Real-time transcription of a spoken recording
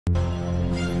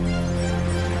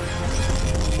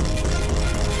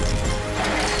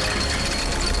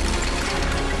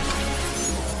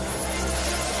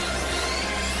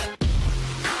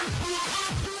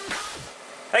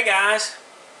Hey guys,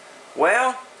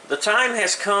 well, the time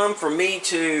has come for me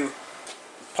to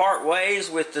part ways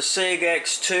with the Sieg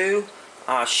X2.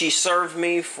 She served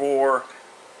me for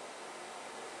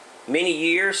many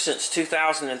years, since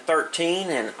 2013,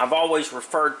 and I've always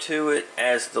referred to it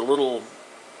as the little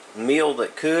meal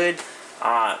that could.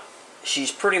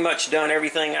 She's pretty much done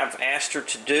everything I've asked her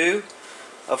to do.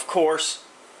 Of course,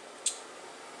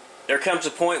 there comes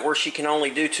a point where she can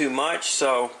only do too much,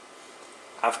 so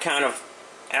I've kind of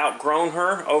outgrown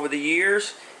her over the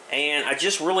years, and I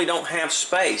just really don't have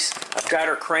space. I've got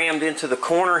her crammed into the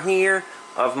corner here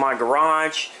of my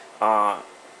garage, and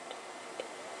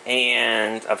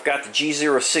I've got the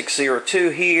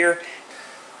G0602 here.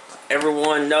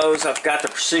 Everyone knows I've got the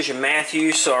Precision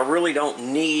Matthews, so I really don't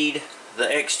need the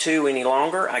X2 any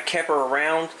longer. I kept her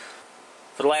around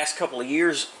for the last couple of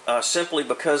years simply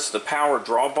because the power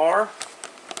drawbar.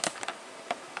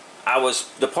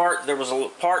 There was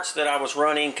parts that I was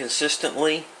running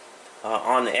consistently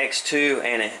on the X2,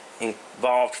 and it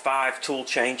involved 5 tool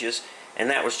changes, and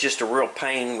that was just a real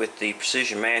pain with the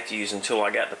Precision Matthews until I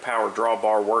got the power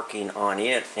drawbar working on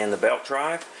it and the belt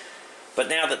drive. But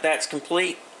now that that's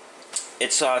complete,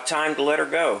 it's time to let her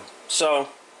go. So,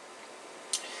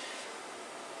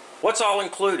 what's all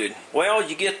included? Well,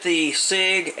 you get the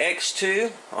Sieg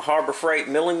X2, a Harbor Freight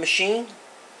milling machine,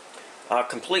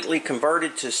 completely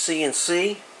converted to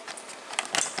CNC.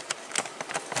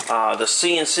 The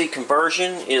CNC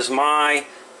Conversion is my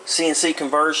CNC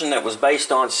conversion that was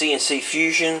based on CNC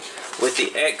Fusion, with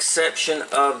the exception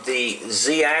of the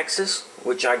Z-axis,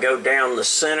 which I go down the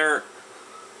center,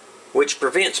 which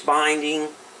prevents binding,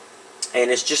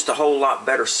 and it's just a whole lot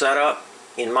better setup,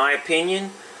 in my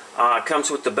opinion. It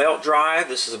comes with the belt drive.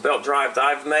 This is a belt drive that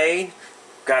I've made.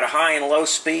 Got a high and low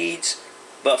speeds,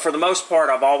 but for the most part,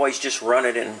 I've always just run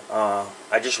it in.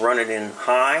 I just run it in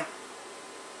high.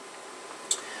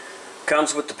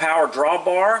 Comes with the power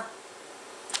drawbar,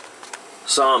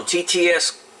 some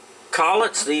TTS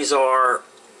collets. These are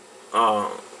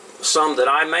some that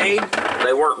I made.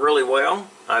 They work really well.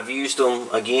 I've used them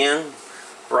again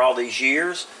for all these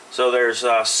years. So there's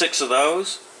 6 of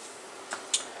those.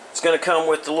 It's going to come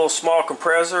with the little small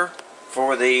compressor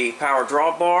for the power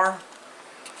drawbar.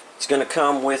 It's going to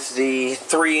come with the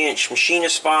 3-inch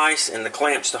Machinist vise and the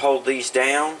clamps to hold these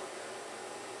down.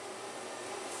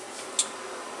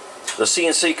 The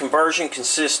CNC Conversion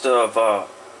consists of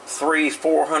 3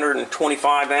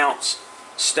 425-ounce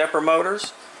stepper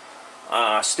motors.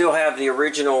 I still have the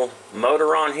original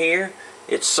motor on here.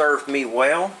 It served me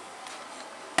well.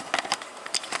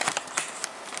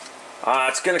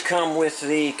 It's going to come with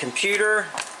the computer,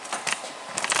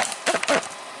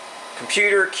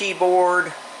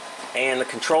 keyboard, and the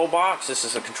control box. This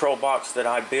is a control box that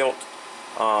I built,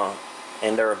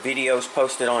 and there are videos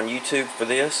posted on YouTube for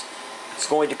this. It's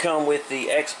going to come with the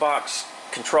Xbox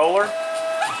controller,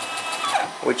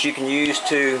 which you can use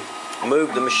to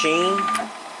move the machine.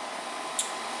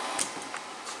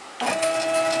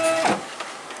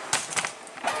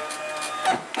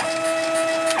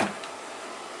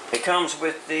 It comes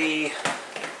with the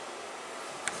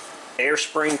air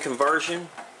spring conversion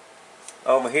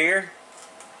over here,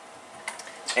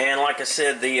 and like I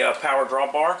said, the power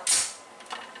drawbar.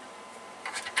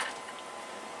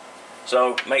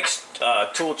 So makes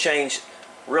tool change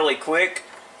really quick.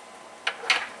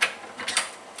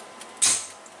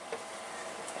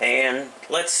 And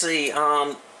let's see,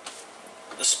 the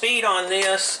speed on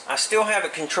this, I still have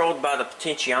it controlled by the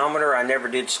potentiometer. I never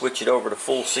did switch it over to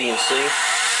full CNC.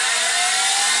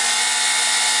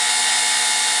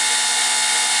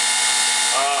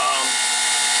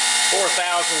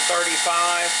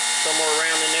 4,035, somewhere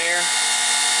around in there,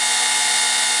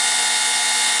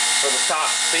 for the top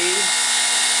speed.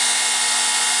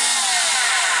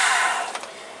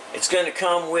 It's going to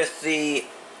come with the,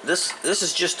 this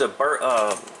is just a,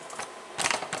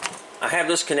 I have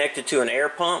this connected to an air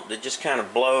pump that just kind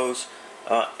of blows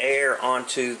air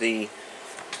onto the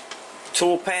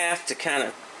tool path to kind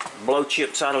of blow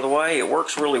chips out of the way. It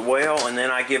works really well, and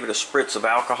then I give it a spritz of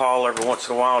alcohol every once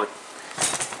in a while to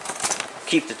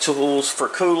keep the tools for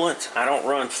coolant. I don't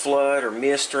run flood or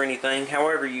mist or anything,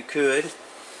 however you could.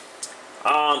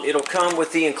 It'll come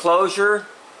with the enclosure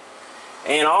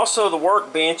and also the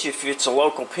workbench if it's a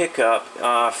local pickup.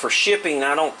 For shipping,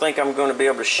 I don't think I'm going to be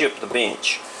able to ship the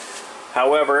bench.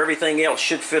 However, everything else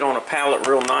should fit on a pallet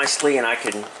real nicely, and I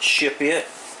can ship it.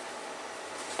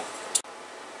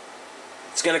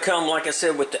 It's going to come, like I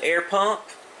said, with the air pump.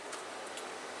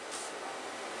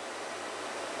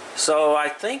 So I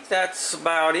think that's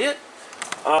about it.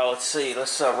 Let's see,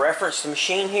 let's reference the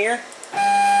machine here.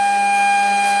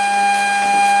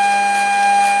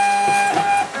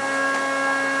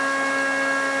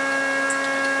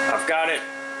 got it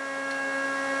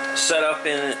set up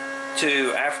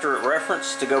to after it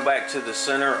reference to go back to the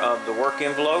center of the work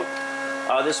envelope.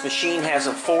 This machine has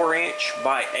a 4"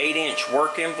 by 8"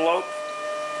 work envelope.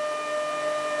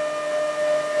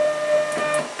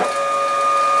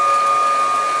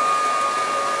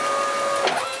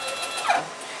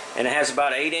 And it has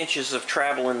about 8 inches of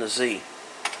travel in the Z.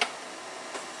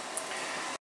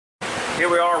 Here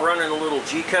we are running a little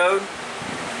G-code.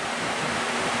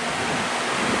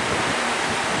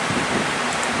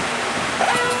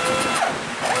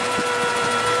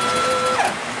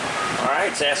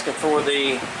 Alright, it's asking for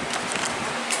the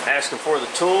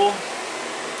tool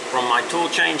from my tool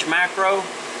change macro.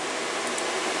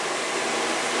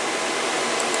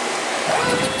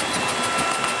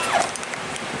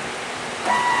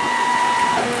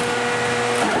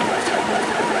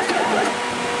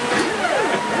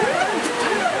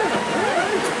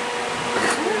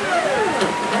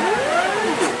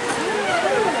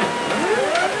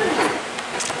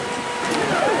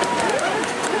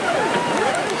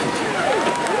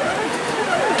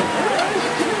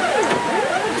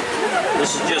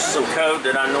 This is just some code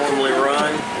that I normally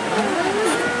run.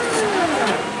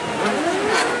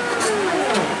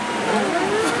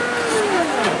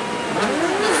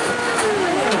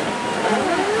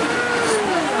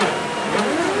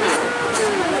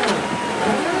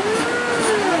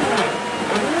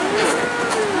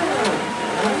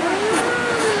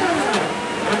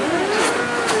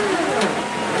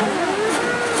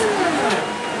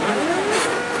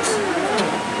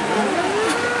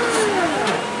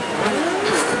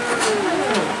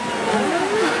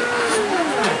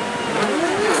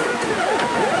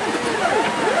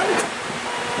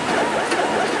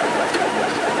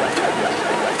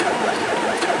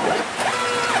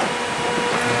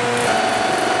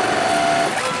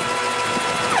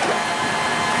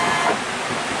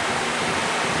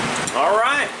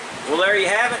 Well, there you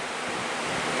have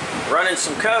it, running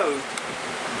some code.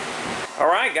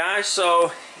 Alright guys,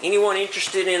 so anyone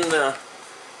interested in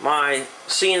my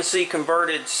CNC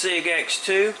converted Sieg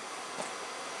X2,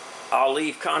 I'll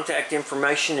leave contact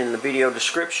information in the video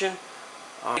description.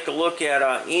 Take a look at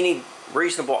any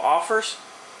reasonable offers.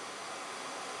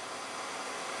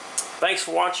 Thanks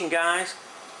for watching, guys.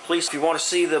 Please, if you want to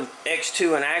see the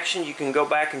X2 in action, you can go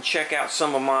back and check out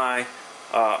some of my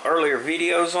earlier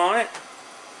videos on it.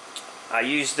 I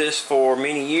used this for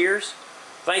many years.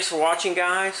 Thanks for watching,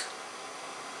 guys,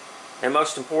 and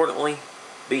most importantly,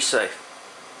 be safe.